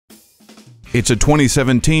It's a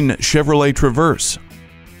 2017 Chevrolet Traverse.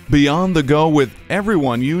 Beyond the go with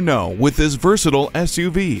everyone you know with this versatile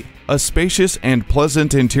SUV. A spacious and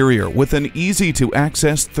pleasant interior with an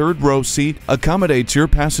easy-to-access third-row seat accommodates your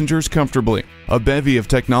passengers comfortably. A bevy of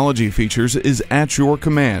technology features is at your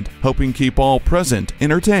command, helping keep all present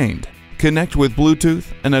entertained. Connect with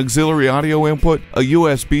Bluetooth, an auxiliary audio input, a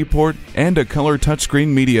USB port, and a color touchscreen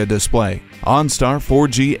media display. OnStar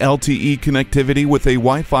 4G LTE connectivity with a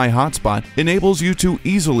Wi-Fi hotspot enables you to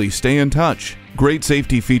easily stay in touch. Great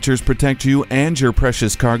safety features protect you and your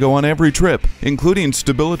precious cargo on every trip, including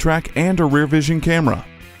StabiliTrak and a rear vision camera.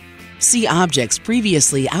 See objects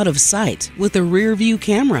previously out of sight with a rear view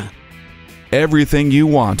camera. Everything you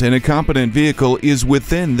want in a competent vehicle is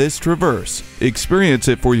within this Traverse. Experience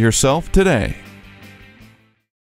it for yourself today.